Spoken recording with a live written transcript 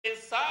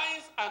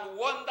Signs and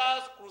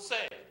Wonders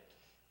crusade.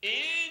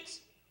 Each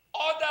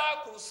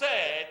other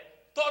crusade,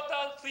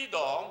 total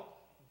freedom,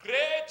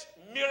 great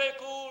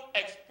miracle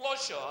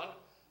explosion,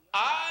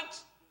 and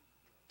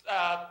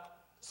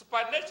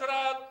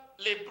supernatural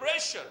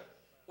liberation.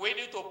 We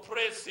need to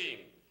praise him.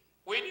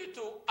 We need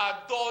to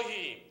adore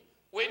him.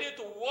 We need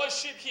to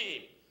worship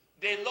him.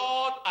 The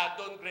Lord has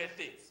done great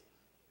things.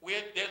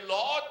 The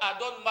Lord has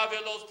done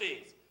marvelous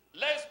things.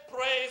 Let's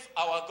praise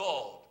our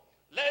God.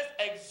 Let's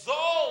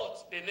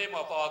exalt the name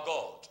of our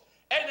God.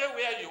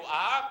 Anywhere you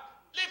are,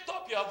 lift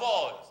up your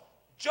voice.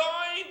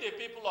 Join the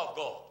people of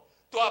God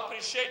to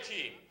appreciate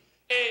him.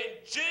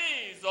 In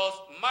Jesus'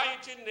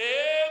 mighty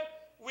name,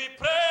 we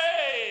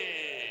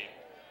pray.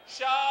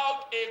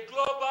 Shout a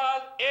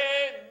global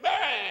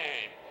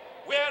amen.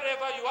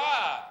 Wherever you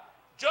are,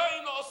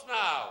 join us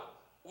now.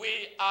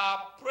 We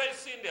are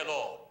praising the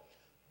Lord.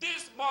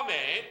 This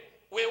moment,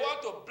 we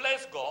want to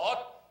bless God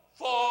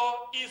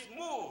for his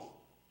move.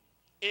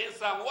 In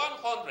Psalm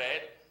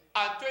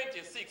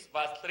 126,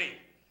 verse 3,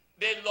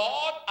 the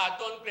Lord has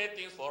done great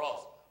things for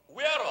us,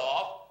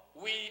 whereof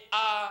we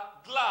are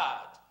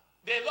glad.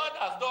 The Lord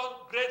has done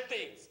great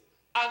things,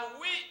 and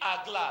we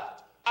are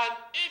glad. And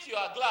if you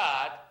are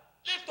glad,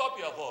 lift up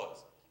your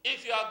voice.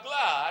 If you are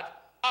glad,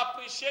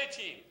 appreciate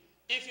him.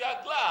 If you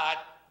are glad,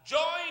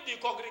 join the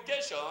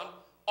congregation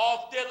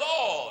of the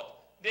Lord.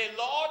 The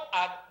Lord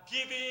has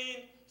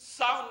given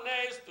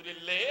soundness to the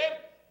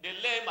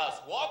lame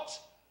has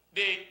walked,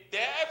 the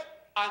deaf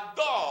and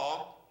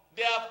dumb,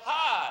 they have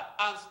heard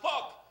and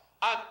spoke,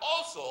 and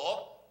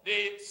also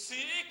the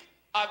sick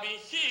have been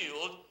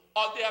healed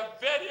of their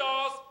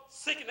various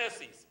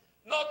sicknesses.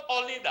 Not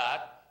only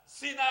that,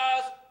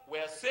 sinners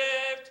were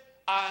saved,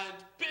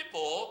 and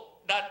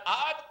people that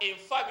had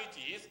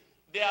infirmities,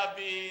 they have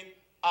been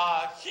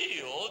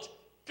healed.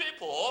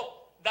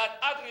 People that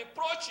had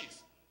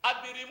reproaches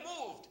had been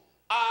removed,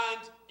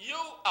 and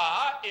you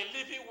are a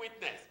living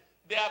witness.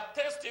 They have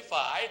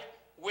testified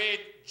with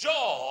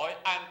joy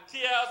and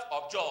tears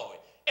of joy.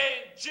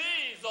 In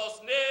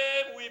Jesus'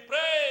 name we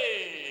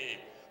pray.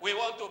 We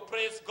want to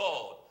praise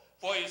God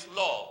for his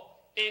love.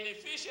 In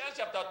Ephesians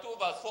chapter 2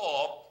 verse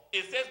 4,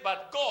 it says,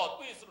 but God,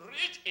 who is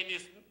rich in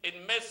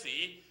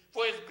mercy,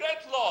 for his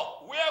great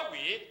love,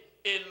 wherewith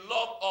he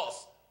loved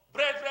us.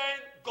 Brethren,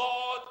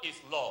 God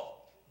is love.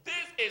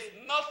 This is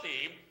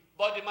nothing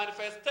but the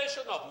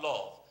manifestation of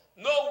love.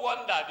 No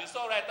wonder the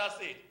songwriter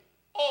said,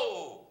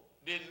 oh,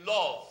 the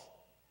love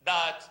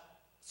that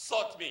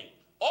sought me.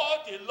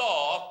 All the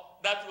love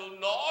that will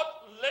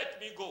not let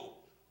me go.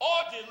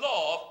 All the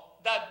love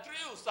that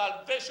drew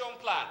salvation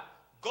plan.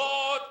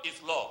 God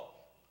is love.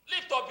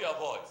 Lift up your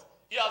voice.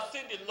 You have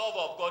seen the love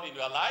of God in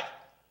your life,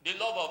 the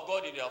love of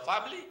God in your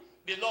family,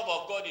 the love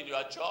of God in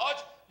your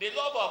church, the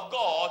love of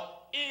God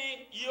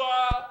in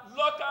your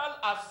local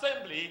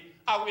assembly,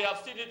 and we have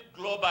seen it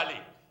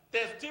globally.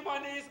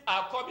 Testimonies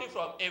are coming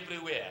from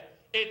everywhere.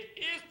 It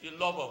is the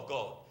love of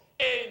God.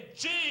 In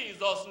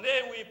Jesus'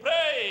 name we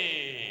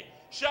pray.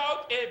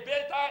 Shout a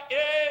better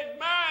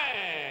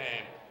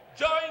amen.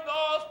 Join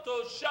us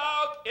to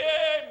shout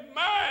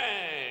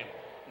amen.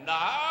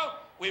 Now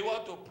we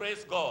want to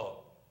praise God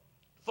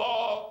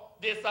for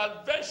the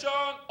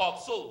salvation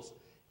of souls.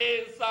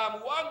 In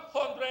Psalm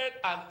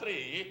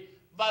 103,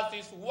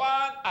 verses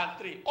 1 and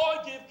 3,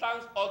 oh, give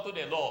thanks unto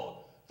the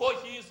Lord, for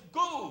he is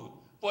good,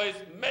 for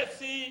his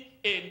mercy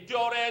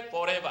endureth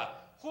forever,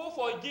 who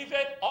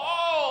forgiveth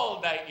all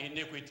thy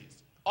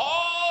iniquities.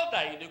 All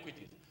thy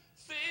iniquities.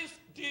 Since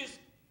this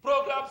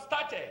program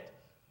started,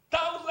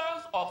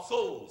 thousands of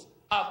souls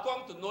have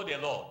come to know the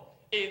Lord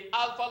in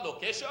alpha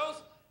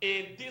locations,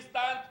 in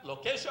distant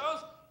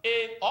locations,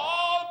 in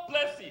all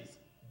places.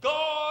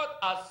 God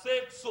has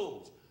saved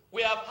souls.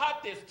 We have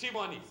had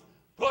testimonies.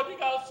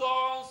 Prodigal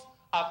sons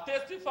have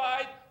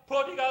testified.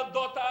 Prodigal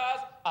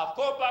daughters have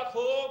come back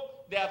home.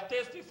 They have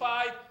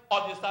testified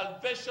of the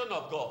salvation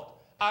of God.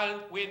 And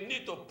we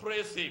need to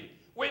praise him.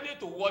 We need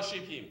to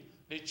worship him.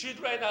 The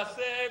children are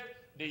saved.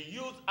 The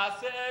youth are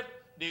saved.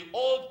 The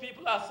old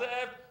people are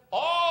saved.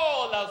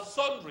 All are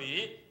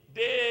sundry.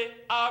 They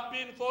have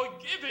been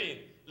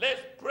forgiven.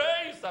 Let's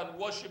praise and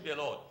worship the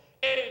Lord.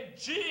 In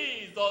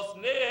Jesus'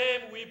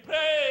 name we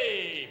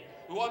pray.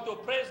 We want to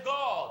praise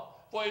God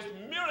for his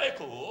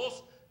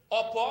miracles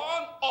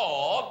upon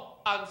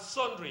all and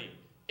sundry.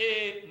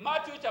 In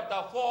Matthew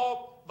chapter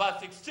 4, verse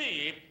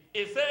 16,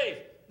 it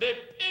says, the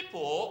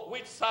people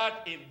which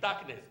sat in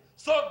darkness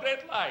saw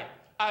great light,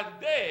 and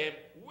them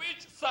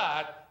which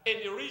sat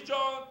in the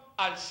region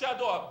and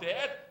shadow of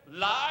death,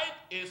 light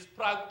is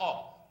sprang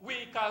up.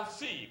 We can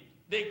see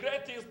the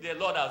great things the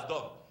Lord has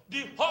done.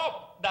 The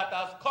hope that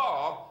has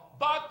come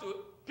back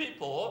to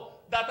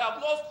people that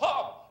have lost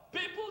hope.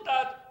 People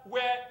that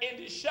were in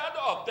the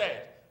shadow of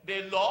death.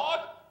 The Lord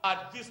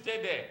had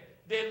visited them.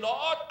 The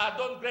Lord had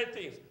done great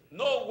things.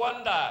 No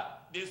wonder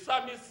the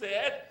psalmist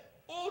said,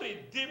 who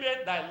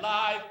redeemed thy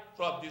life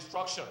from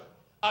destruction?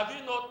 Have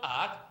you not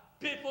heard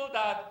people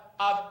that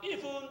have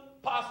even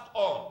passed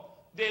on?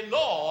 The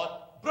Lord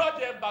brought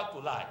them back to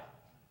life.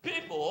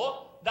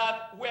 People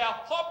that were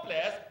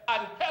hopeless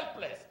and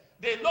helpless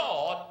the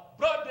Lord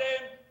brought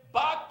them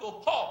back to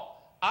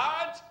hope,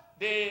 and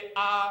they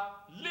are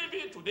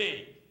living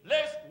today.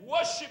 Let's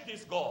worship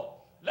this God.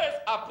 Let's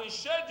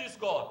appreciate this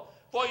God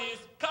for his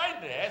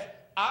kindness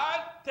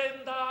and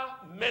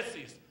tender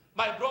mercies.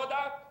 My brother,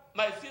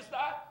 my sister,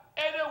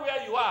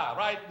 anywhere you are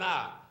right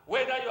now,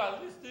 whether you are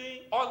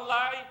listening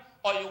online,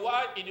 or you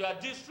are in your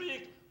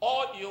district,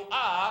 or you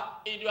are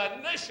in your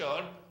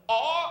nation,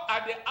 or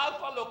at the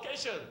Alpha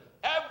location,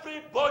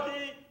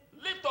 everybody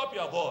lift up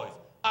your voice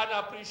and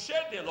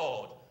appreciate the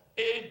Lord.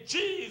 In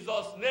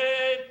Jesus'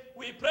 name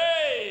we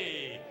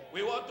pray.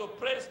 We want to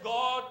praise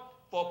God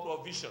for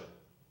provision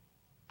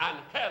and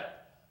help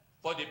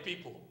for the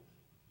people.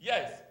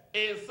 Yes,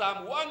 in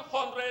Psalm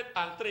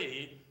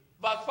 103,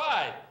 verse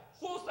 5,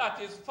 who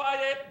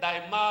satisfieth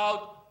thy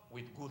mouth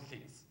with good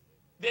things?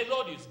 The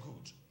Lord is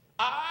good,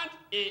 and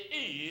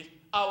he is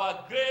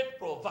our great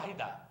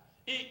provider.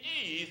 He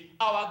is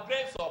our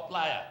great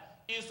supplier.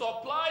 He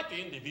supplies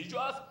to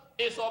individuals,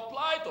 he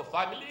supplies to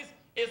families,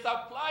 he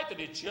supplies to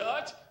the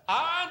church,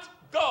 and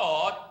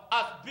God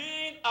has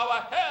been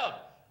our help.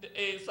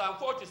 In Psalm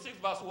 46,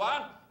 verse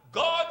 1,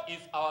 God is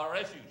our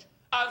refuge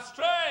and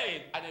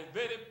strength and a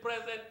very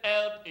present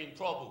help in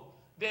trouble.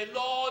 The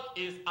Lord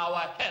is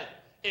our help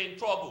in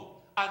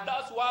trouble. And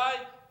that's why,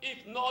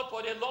 if not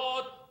for the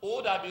Lord, we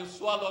would have been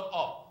swallowed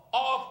up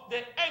of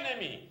the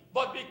enemy.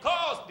 But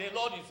because the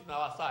Lord is on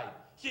our side,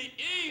 he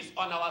is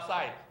on our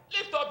side.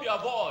 Lift up your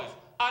voice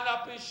and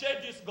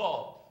appreciate this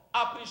God.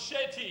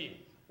 Appreciate him.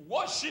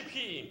 Worship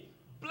him.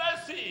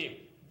 Bless him.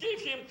 Give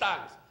him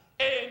thanks.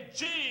 In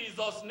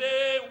Jesus'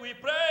 name we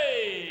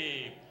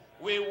pray.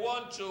 We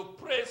want to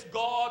praise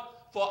God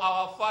for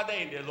our Father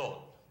in the Lord,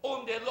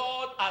 whom the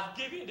Lord has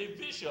given the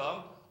vision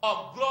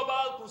of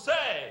global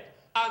crusade.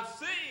 And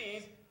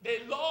since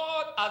the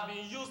Lord has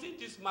been using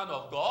this man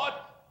of God,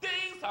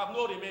 things have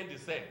not remained the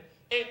same.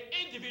 In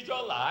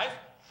individual lives,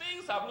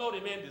 things have not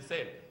remained the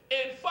same.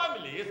 In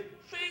families,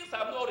 things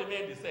have not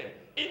remained the same.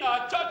 In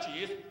our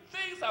churches,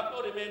 things have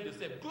not remained the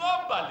same.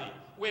 Globally,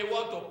 we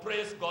want to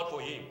praise God for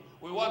him.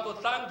 We want to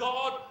thank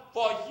God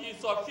for his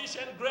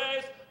sufficient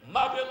grace,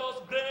 marvelous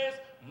grace,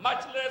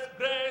 matchless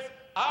grace,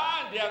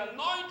 and the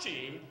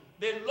anointing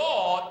the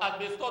Lord has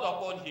bestowed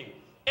upon him.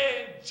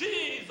 In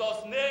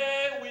Jesus'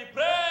 name we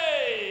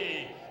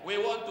pray. We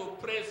want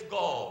to praise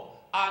God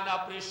and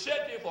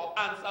appreciate him for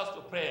answers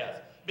to prayers,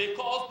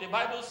 because the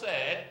Bible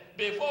said,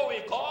 before we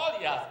call,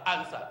 he has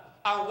answered.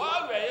 And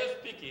while we are here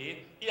speaking,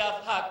 he has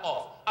heard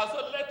us. And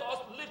so let us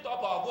lift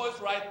up our voice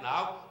right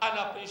now and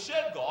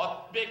appreciate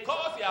God,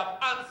 because he has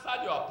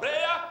answered your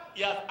prayer,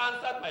 he has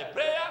answered my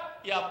prayer,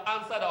 he has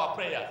answered our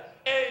prayers.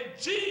 In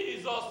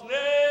Jesus'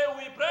 name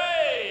we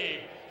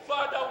pray.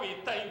 Father, we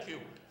thank you.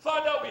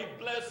 Father, we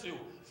bless you.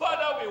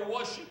 Father, we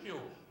worship you.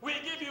 We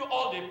give you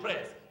all the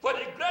praise for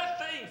the great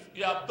things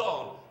you have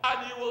done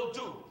and you will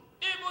do.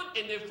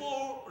 Even in the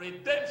full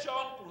redemption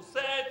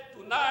crusade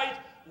tonight,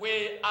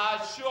 we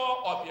are sure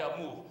of your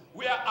move.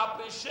 We are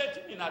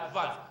appreciating in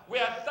advance. We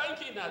are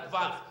thanking in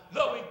advance.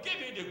 Lord, we give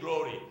you the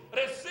glory.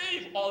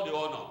 Receive all the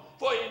honor.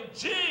 For in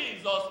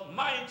Jesus'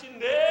 mighty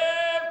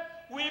name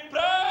we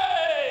pray.